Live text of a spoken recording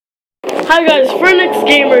Hi guys, Phoenix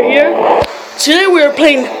Gamer here. Today we are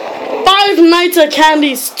playing Five Nights at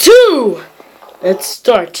Candy's 2. Let's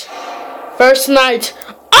start. First night.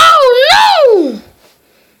 Oh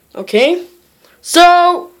no! Okay,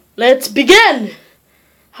 so let's begin.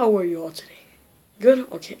 How are you all today? Good?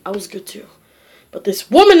 Okay, I was good too. But this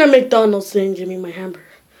woman at McDonald's didn't give me my hamburger.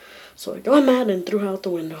 So I got mad and threw her out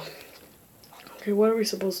the window. Okay, what are we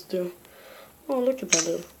supposed to do? Oh, look at that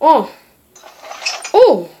little. Oh!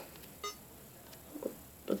 Oh!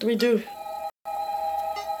 What do we do?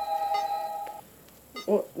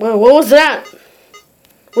 What was that?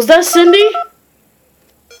 Was that Cindy?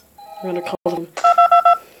 I'm gonna call them.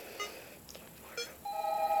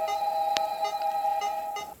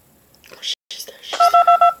 Oh, she's there.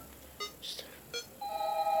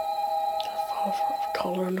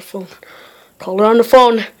 Call her on the phone. Call her on the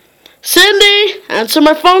phone. Cindy! Answer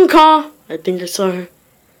my phone call. I think I saw her.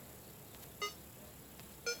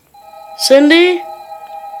 Cindy?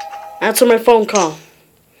 Answer my phone call.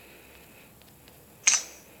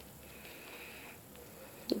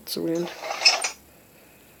 That's weird.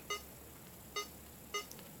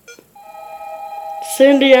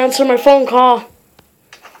 Cindy, answer my phone call.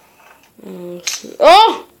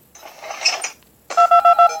 Oh!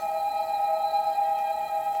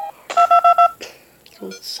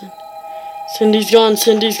 Cindy's gone.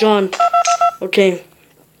 Cindy's gone. Okay.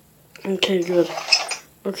 Okay, good.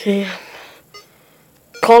 Okay.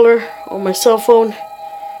 Call her on my cell phone.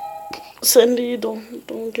 Cindy,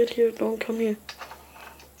 don't get here. Don't come here.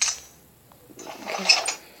 Okay.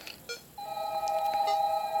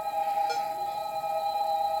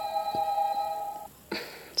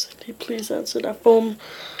 Cindy, please answer that phone.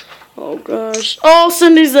 Oh gosh. Oh,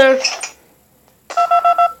 Cindy's there.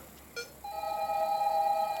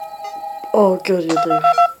 Oh, good, you're there.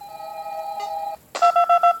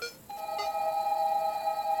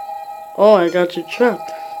 Oh, I got you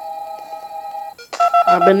trapped.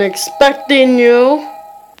 I've been expecting you.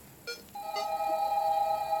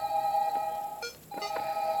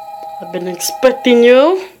 I've been expecting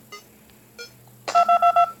you.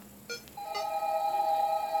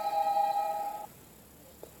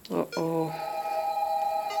 Uh-oh.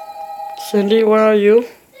 Cindy, where are you?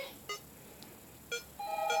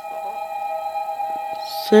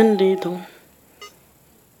 Cindy, don't.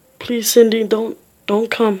 Please, Cindy, don't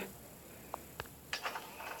come.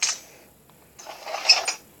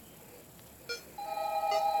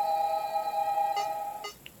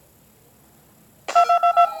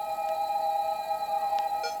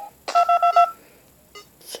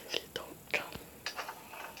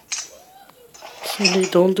 Cindy,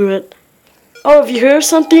 don't do it. Oh, if you hear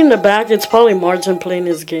something in the back, it's probably Martin playing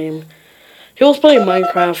his game. He was playing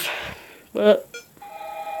Minecraft. But,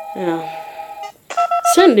 yeah.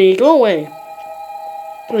 Cindy, go away.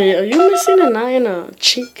 Wait, are you missing an eye and a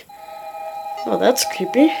cheek? Oh, that's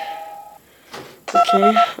creepy.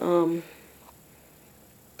 Okay,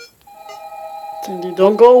 Cindy,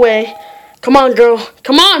 don't go away. Come on, girl.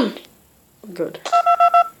 Come on! Good.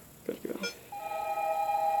 Good girl.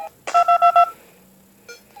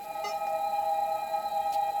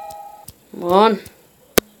 Come on.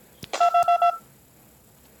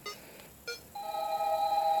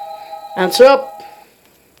 Answer up.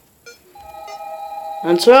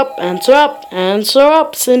 Answer up. Answer up. Answer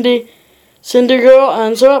up, Cindy. Cindy girl,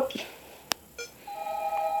 answer up.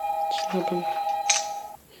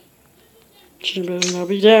 She better not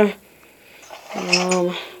be there.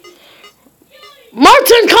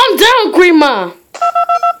 Martin, calm down, Grandma.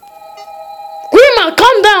 Grandma,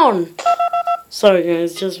 calm down. Sorry,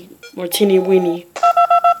 guys, just Martini Weenie.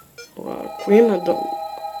 Grandma, don't.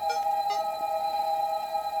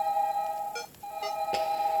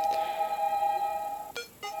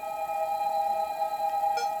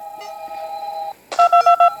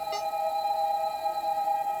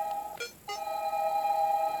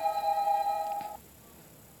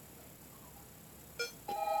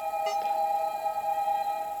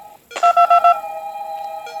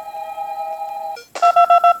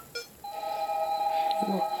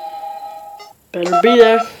 Better be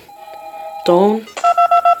there. Don't.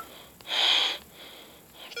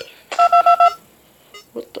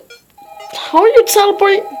 What the? How are you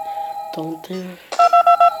teleporting? Don't dare.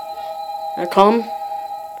 Now come.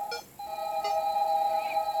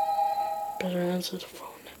 Better answer the phone.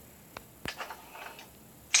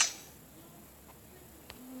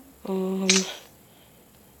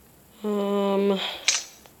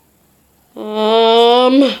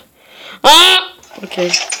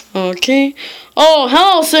 Okay. Okay. Oh,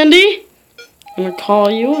 hello, Cindy. I'm gonna call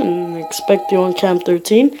you and expect you on Camp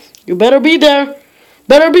 13. You better be there.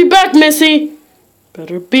 Better be back, Missy.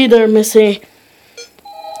 Better be there, Missy.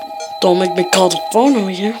 Don't make me call the phone over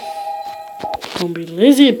here. Don't be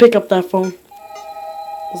lazy and pick up that phone. I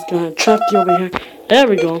was gonna trap you over here. There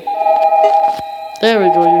we go. There we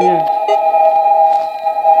go, you're here.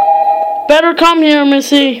 Better come here,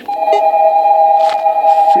 Missy.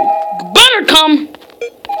 Better come!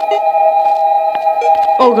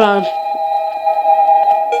 Oh God.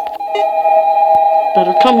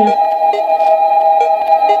 Better come here.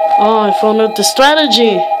 Oh, I found out the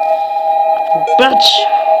strategy. Bitch.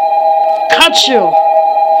 Catch you.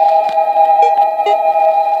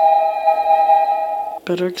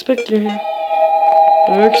 Better expect you here.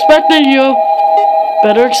 Better expect you.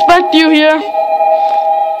 Better expect you here.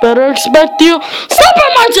 Better expect you. Stop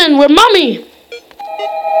it, Martin! With mommy!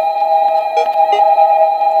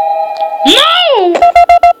 No!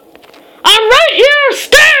 I'm right here,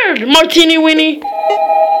 scared, Martini Winnie.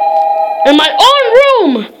 In my own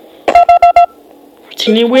room.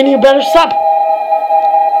 Martini Winnie, you better stop.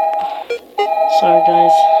 Sorry,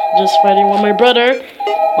 guys. Just fighting with my brother,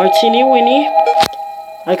 Martini Winnie.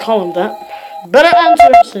 I call him that. Better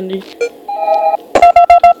answer, Cindy.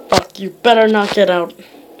 Fuck, you better not get out.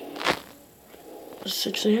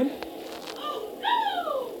 6 a.m.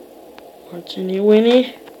 Martini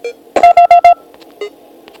Winnie.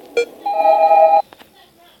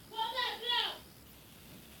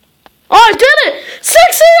 Oh, I did it!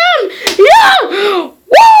 6 a.m. Yeah!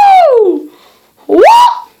 Woo!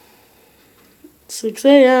 What? 6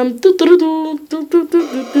 a.m.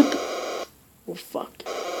 Oh, fuck.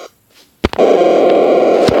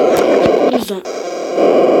 What is that?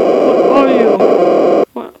 What are you?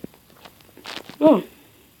 What? Oh.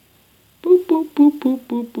 Boop, boop, boop, boop,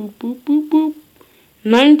 boop, boop, boop, boop, boop.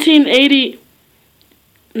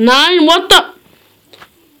 1989? What the?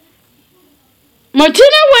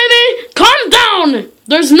 Martina Winnie, calm down!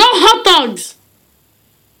 There's no hot dogs!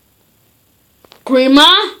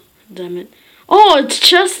 Grandma? Damn it. Oh, it's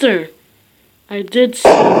Chester. I did see.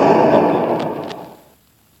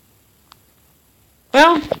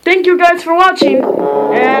 Well, thank you guys for watching,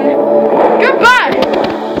 and goodbye!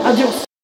 Adios.